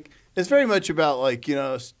 Like, it's very much about,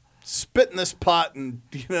 spit in this pot and,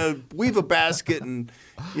 weave a basket and,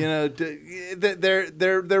 they're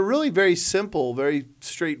really very simple, very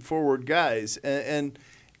straightforward guys. And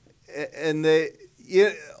they,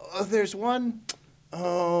 there's one,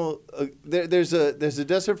 there's a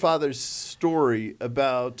Desert Fathers story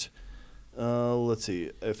about... let's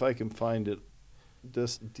see if I can find it.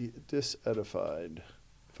 Disedified.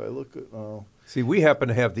 If I look at, See, we happen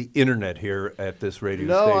to have the internet here at this radio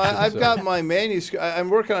station. No, I've got my manuscript. I'm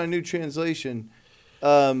working on a new translation.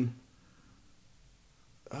 Oh,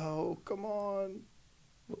 come on.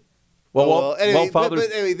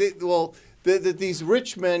 These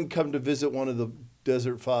rich men come to visit one of the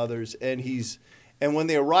Desert Fathers, and when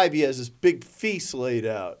they arrive, he has this big feast laid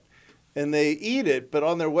out. And they eat it, but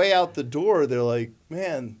on their way out the door, they're like,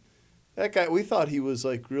 man, that guy, we thought he was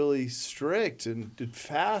really strict and did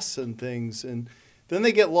fasts and things. And then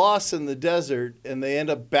they get lost in the desert and they end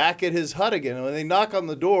up back at his hut again. And when they knock on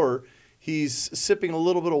the door, he's sipping a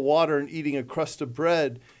little bit of water and eating a crust of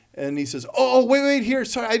bread. And he says, oh, wait, here.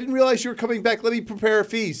 Sorry, I didn't realize you were coming back. Let me prepare a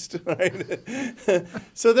feast. Right?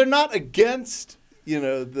 So they're not against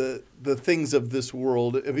the things of this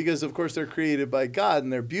world, because of course they're created by God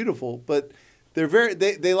and they're beautiful, but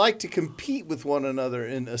they like to compete with one another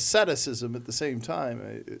in asceticism at the same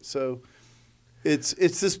time. So it's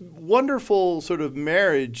this wonderful sort of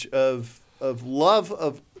marriage of love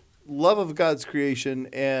of God's creation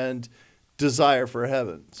and desire for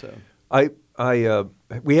heaven. So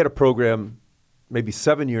we had a program maybe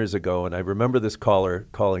 7 years ago, and I remember this caller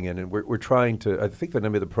calling in, and we're trying to, I think the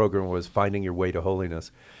name of the program was Finding Your Way to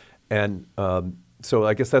Holiness. And so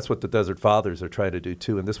I guess that's what the Desert Fathers are trying to do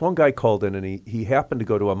too. And this one guy called in, and he happened to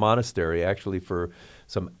go to a monastery actually for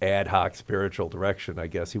some ad hoc spiritual direction. I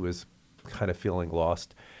guess he was kind of feeling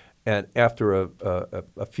lost. And after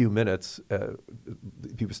a few minutes,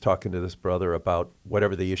 he was talking to this brother about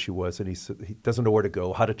whatever the issue was, and he said he doesn't know where to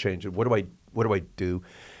go, how to change it, what do I do?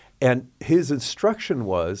 And his instruction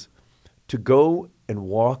was to go and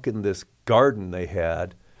walk in this garden they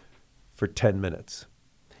had for 10 minutes.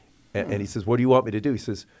 And he says, what do you want me to do? He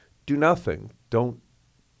says, do nothing.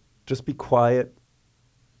 Just be quiet,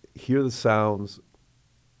 hear the sounds.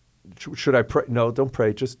 Should I pray? No, don't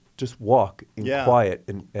pray. Just walk in quiet.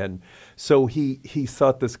 And so he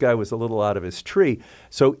thought this guy was a little out of his tree.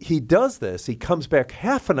 So he does this. He comes back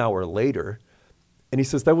half an hour later, and he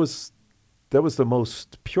says, that was the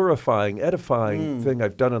most purifying, edifying thing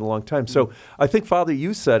I've done in a long time. So I think, Father,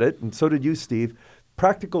 you said it, and so did you, Steve.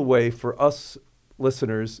 Practical way for us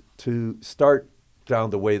listeners to start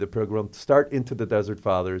down the way of the program, start into the Desert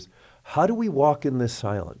Fathers. How do we walk in this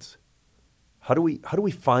silence? How do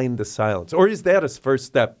we find the silence? Or is that a first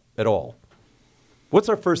step at all? What's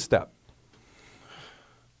our first step?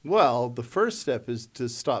 Well, the first step is to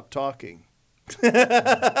stop talking.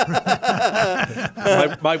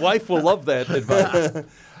 My wife will love that advice.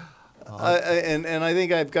 And I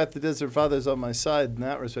think I've got the Desert Fathers on my side in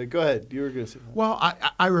that respect. Go ahead. You were going to say that. Well,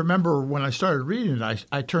 I remember when I started reading it,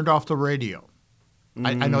 I turned off the radio.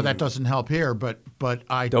 I know that doesn't help here, but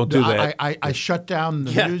I don't do that. I shut down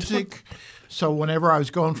the music. So whenever I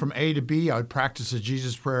was going from A to B, I would practice a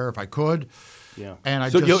Jesus prayer if I could. Yeah.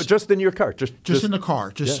 And just in your car, just in the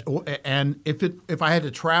car, and if I had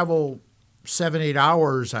to travel 7-8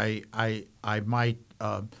 hours, I might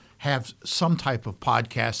have some type of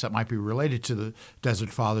podcast that might be related to the Desert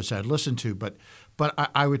Fathers I'd listen to, but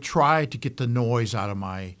I would try to get the noise out of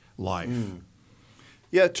my life.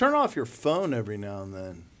 Yeah, turn off your phone every now and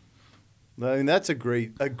then. I mean, that's a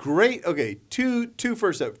great okay, two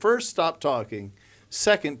first steps. First, stop talking.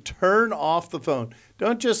 Second, turn off the phone.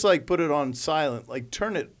 Don't just put it on silent,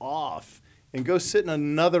 turn it off and go sit in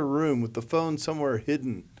another room with the phone somewhere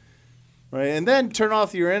hidden. Right, and then turn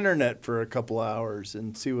off your internet for a couple hours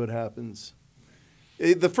and see what happens.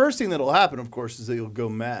 The first thing that'll happen, of course, is that you'll go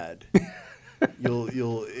mad.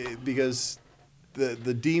 Because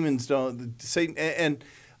the demons don't, Satan, and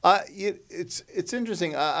it's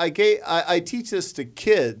interesting. I teach this to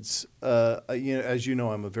kids. As you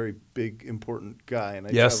know, I'm a very big, important guy, and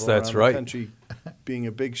I travel around the country being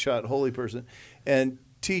a big shot holy person, and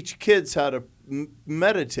teach kids how to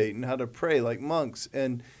meditate and how to pray like monks.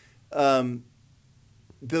 And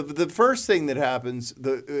the first thing that happens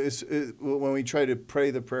is when we try to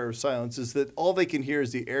pray the prayer of silence is that all they can hear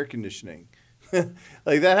is the air conditioning.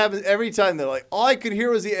 Like that happens every time. They're like, all I could hear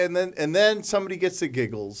was and then somebody gets the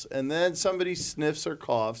giggles, and then somebody sniffs or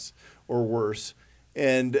coughs or worse.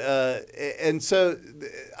 And so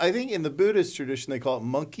I think in the Buddhist tradition they call it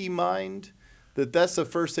monkey mind. That's the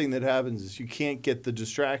first thing that happens is you can't get the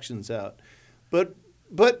distractions out. But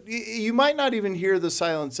you might not even hear the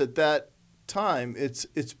silence at that time. It's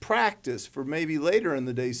practice for maybe later in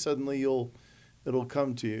the day. Suddenly it'll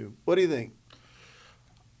come to you. What do you think?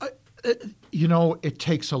 It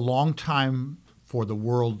takes a long time for the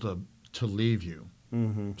world to leave you.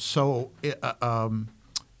 Mm-hmm. So, we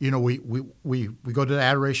go to the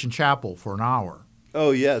Adoration Chapel for an hour.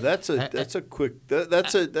 Oh yeah, that's a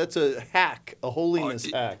hack, a holiness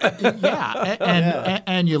hack. Yeah,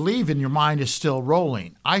 and you leave and your mind is still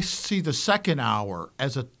rolling. I see the second hour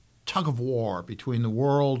as a tug of war between the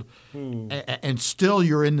world and still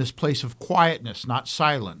you're in this place of quietness, not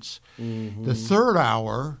silence. Mm-hmm. The third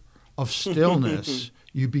hour of stillness,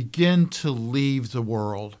 you begin to leave the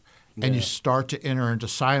world and you start to enter into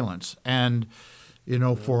silence. And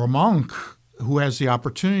for a monk who has the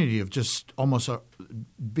opportunity of just almost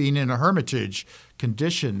being in a hermitage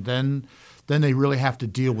condition, then they really have to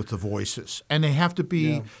deal with the voices. And they have to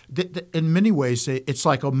be, in many ways, it's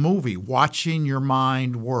like a movie, watching your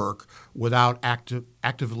mind work without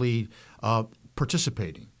actively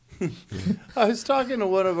participating. I was talking to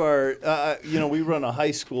one of our, we run a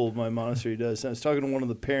high school, my monastery does, and I was talking to one of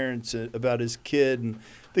the parents about his kid. And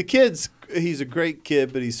the he's a great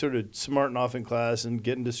kid, but he's sort of smarting off in class and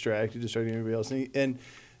getting distracting everybody else. And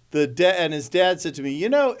his dad said to me,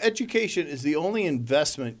 education is the only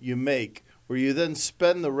investment you make where you then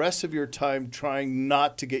spend the rest of your time trying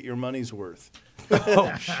not to get your money's worth.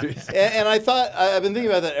 Oh, jeez. And I thought, I've been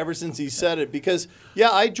thinking about that ever since he said it, because,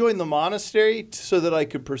 I joined the monastery so that I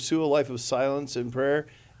could pursue a life of silence and prayer.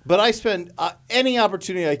 But I spend any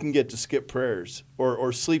opportunity I can get to skip prayers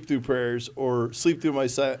or sleep through prayers or sleep through my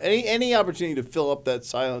silence. Any opportunity to fill up that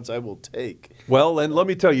silence, I will take. Well, and let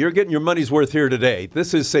me tell you, you're getting your money's worth here today.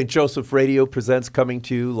 This is St. Joseph Radio Presents, coming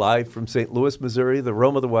to you live from St. Louis, Missouri, the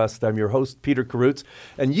Rome of the West. I'm your host, Peter Karutz,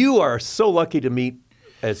 and you are so lucky to meet,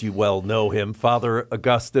 as you well know him, Father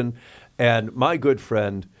Augustine, and my good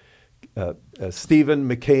friend, Stephen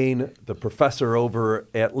McCane, the professor over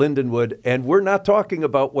at Lindenwood. And we're not talking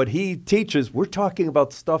about what he teaches. We're talking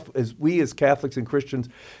about stuff we as Catholics and Christians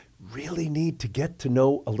really need to get to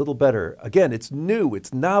know a little better. Again, it's new,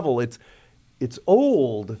 it's novel, it's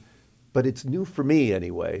old, but it's new for me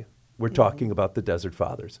anyway. We're talking about the Desert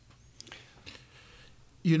Fathers.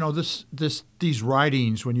 These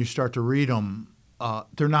writings, when you start to read them,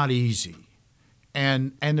 they're not easy.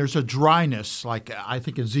 And there's a dryness, like I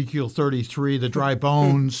think Ezekiel 33, the dry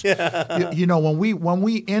bones. When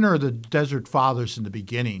we enter the Desert Fathers in the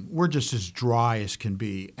beginning, we're just as dry as can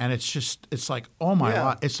be, and it's like, oh my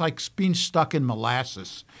God, it's like being stuck in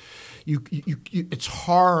molasses. It's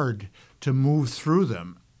hard to move through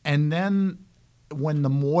them, and then when the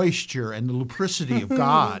moisture and the lubricity of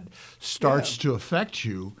God starts to affect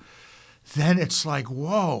you, then it's like,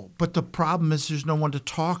 whoa. But the problem is there's no one to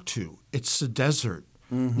talk to. It's the desert.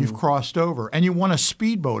 Mm-hmm. You've crossed over. And you want a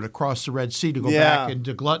speedboat across the Red Sea to go back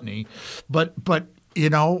into gluttony. But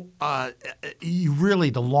you really,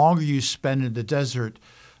 the longer you spend in the desert,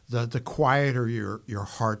 the quieter your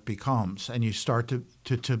heart becomes. And you start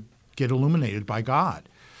to get illuminated by God.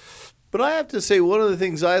 But I have to say, one of the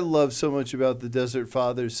things I love so much about the Desert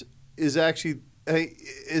Fathers is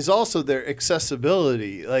also their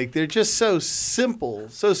accessibility. Like, they're just so simple,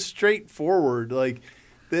 so straightforward. Like,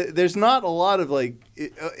 there's not a lot of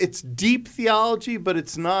it's deep theology, but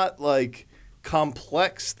it's not like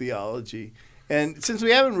complex theology. And since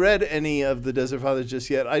we haven't read any of the Desert Fathers just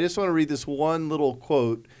yet, I just want to read this one little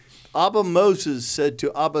quote. Abba Moses said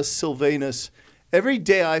to Abba Silvanus, "Every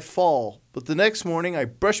day I fall, but the next morning I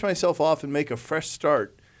brush myself off and make a fresh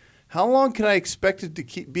start. How long can I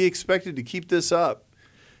be expected to keep this up?"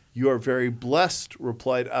 "You are very blessed,"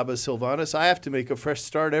 replied Abba Silvanus. "I have to make a fresh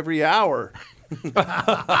start every hour."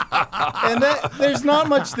 And there's not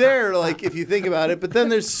much there, like, if you think about it, but then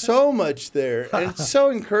there's so much there. And it's so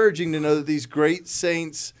encouraging to know that these great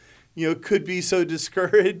saints could be so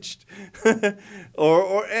discouraged.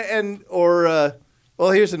 Well,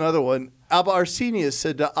 here's another one. Abba Arsenius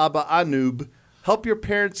said to Abba Anub, "Help your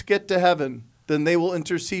parents get to heaven, then they will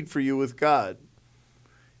intercede for you with God."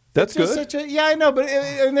 That's good. Yeah, I know, but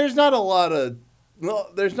and there's not a lot of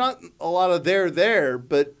there.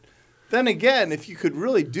 But then again, if you could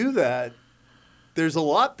really do that, there's a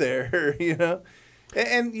lot there,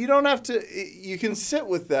 and you don't have to. You can sit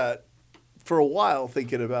with that for a while,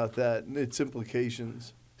 thinking about that and its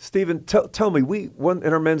implications. Stephen, tell me,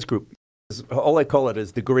 in our men's group, all I call it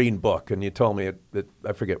is the Green Book, and you told me that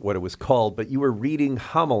I forget what it was called, but you were reading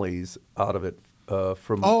homilies out of it.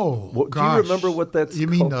 From gosh. Do you remember what that's You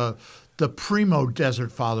called? mean the Primo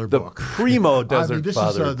Desert Father book? The Primo Desert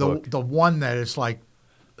Father book. This is the one that is like,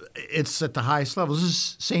 it's at the highest level. This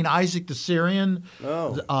is St. Isaac the Syrian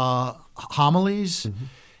homilies. Mm-hmm.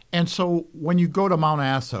 And so when you go to Mount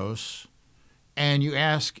Athos and you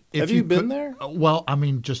ask if Have you been there? Well, I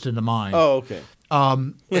mean, just in the mind. Oh, okay.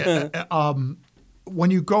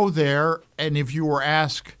 When you go there and if you were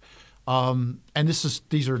asked, and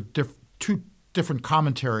these are two different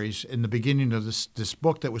commentaries in the beginning of this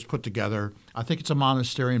book that was put together. I think it's a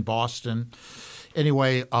monastery in Boston.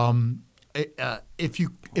 Anyway,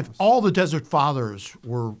 if all the Desert Fathers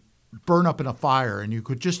were burned up in a fire and you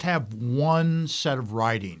could just have one set of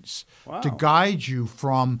writings to guide you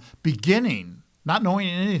from beginning, not knowing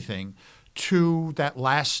anything, to that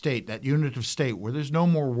last state, that unitive state where there's no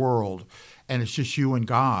more world and it's just you and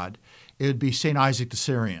God, it would be St. Isaac the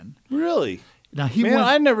Syrian. Really? Now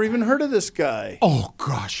I'd never even heard of this guy. Oh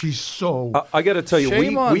gosh, he's so. I got to tell you,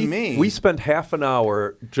 Shame on me. We spent half an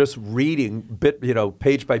hour just reading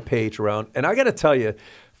page by page around, and I got to tell you,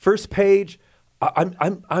 first page, I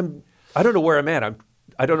don't know where I'm at.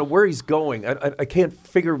 I don't know where he's going. I can't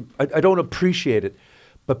figure. I don't appreciate it,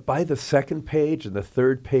 but by the second page and the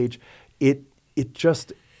third page, it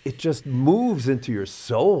just moves into your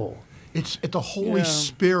soul. It's the Holy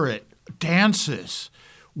Spirit dances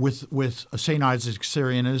with St. Isaac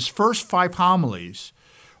Syrian. And his first 5 homilies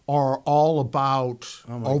are all about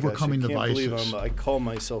overcoming the vices. I can't believe I call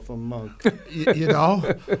myself a monk.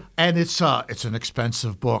 And it's an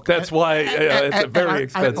expensive book. That's why it's a very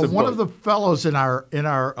expensive book. One of the fellows in our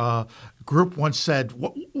group once said,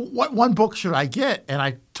 what one book should I get? And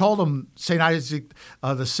I told him St. Isaac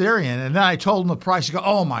the Syrian, and then I told him the price. He goes,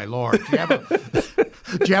 "Oh, my Lord, do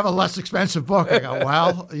you have a less expensive book?" I go,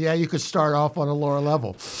 "Well, yeah, you could start off on a lower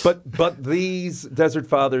level." But these Desert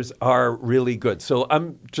Fathers are really good. So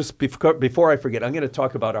I'm just, before I forget, I'm going to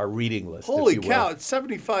talk about our reading list. Holy cow, it's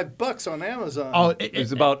 $75 on Amazon. Oh, it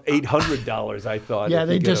was about $800, I thought. Yeah,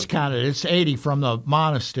 they discounted it. It's $80 from the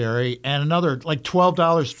monastery and another like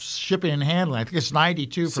 $12 shipping and handling. I think it's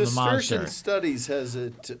 $92 from the monastery. Cistercian Studies has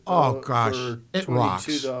it for it rocks.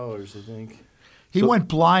 $22, I think. He went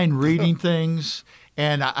blind reading things.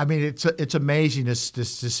 And I mean, it's amazing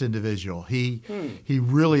this individual. He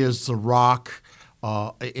really is the rock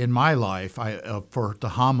in my life for the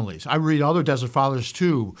homilies. I read other Desert Fathers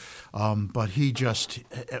too, but he just.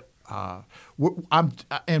 I'm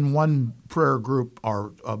in one prayer group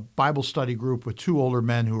or a Bible study group with 2 older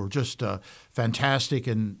men who are just fantastic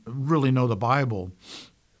and really know the Bible.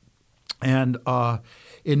 And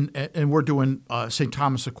we're doing St.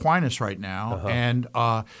 Thomas Aquinas right now, and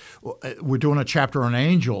we're doing a chapter on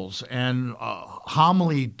angels, and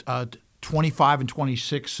homily 25 and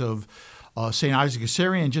 26 of St. Isaac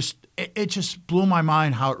Syrian it just blew my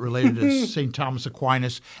mind how it related to St. Thomas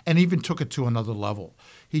Aquinas, and even took it to another level.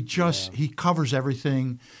 He covers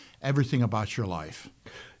everything about your life.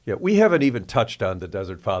 Yeah, we haven't even touched on the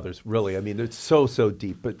Desert Fathers, really. I mean, it's so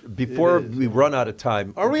deep. But before we run out of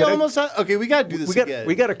time, are we almost out? Okay, we got to do this again.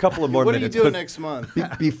 We got a couple of more minutes. What are you doing next month?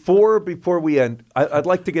 Before we end, I'd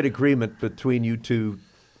like to get agreement between you two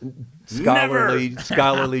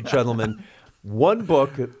scholarly gentlemen. One book,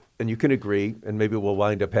 and you can agree, and maybe we'll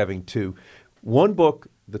wind up having 2. One book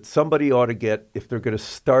that somebody ought to get if they're going to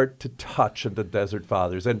start to touch on the Desert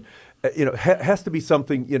Fathers, and has to be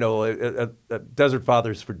something, Desert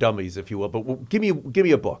Fathers for Dummies, if you will. But give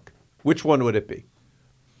me a book. Which one would it be?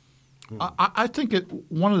 I think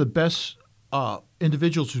one of the best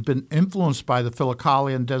individuals who's been influenced by the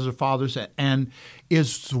Philokalia and Desert Fathers and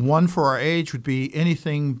is one for our age would be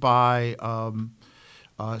anything by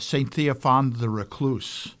Saint Theophan the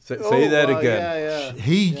Recluse. Say that again. Yeah.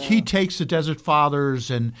 He takes the Desert Fathers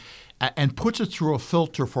and puts it through a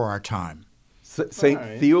filter for our time. Saint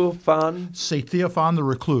Theophan? Saint Theophan the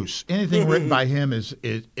Recluse. Anything written by him is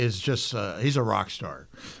just he's a rock star.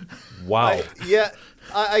 Wow.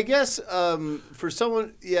 I guess for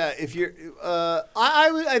someone, if you're,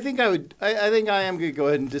 I think I am going to go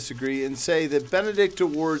ahead and disagree and say that Benedict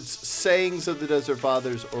awards sayings of the Desert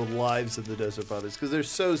Fathers or lives of the Desert Fathers because they're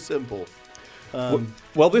so simple.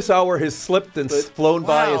 Well, this hour has slipped and flown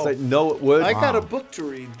by as I know it would. I got a book to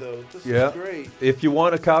read, though. This is great. If you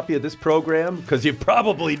want a copy of this program, because you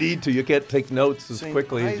probably need to, you can't take notes as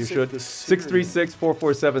quickly as you should.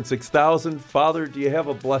 636-447-6000. Father, do you have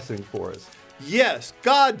a blessing for us? Yes.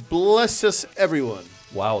 God bless us, everyone.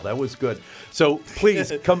 Wow, that was good. So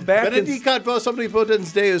please come back. Benedicat vos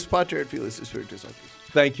omnipotens Deus Pater et Filius et Spiritus Sanctus.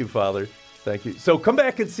 Thank you, Father. Thank you. So come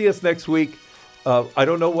back and see us next week. I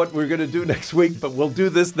don't know what we're going to do next week, but we'll do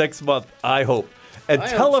this next month, I hope. And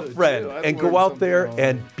tell a friend and go out there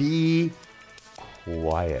and be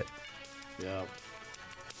quiet. Yeah.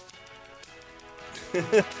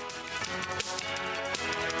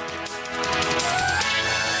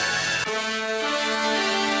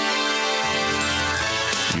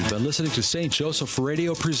 You've been listening to St. Joseph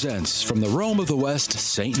Radio Presents from the Rome of the West,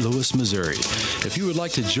 St. Louis, Missouri. If you would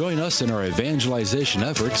like to join us in our evangelization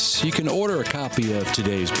efforts, you can order a copy of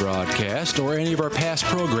today's broadcast or any of our past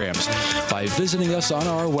programs by visiting us on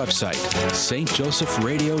our website,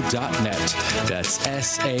 stjosephradio.net. That's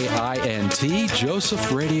SAINT,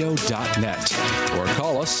 josephradio.net. Or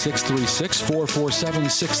call us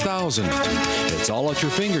 636-447-6000. It's all at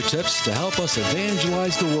your fingertips to help us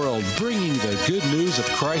evangelize the world, bringing the good news of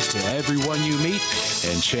Christ to everyone you meet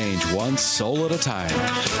and change one soul at a time.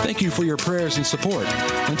 Thank you for your prayers and support.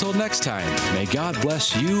 Until next time, may God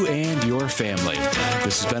bless you and your family.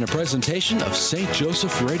 This has been a presentation of St.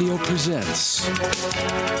 Joseph Radio Presents.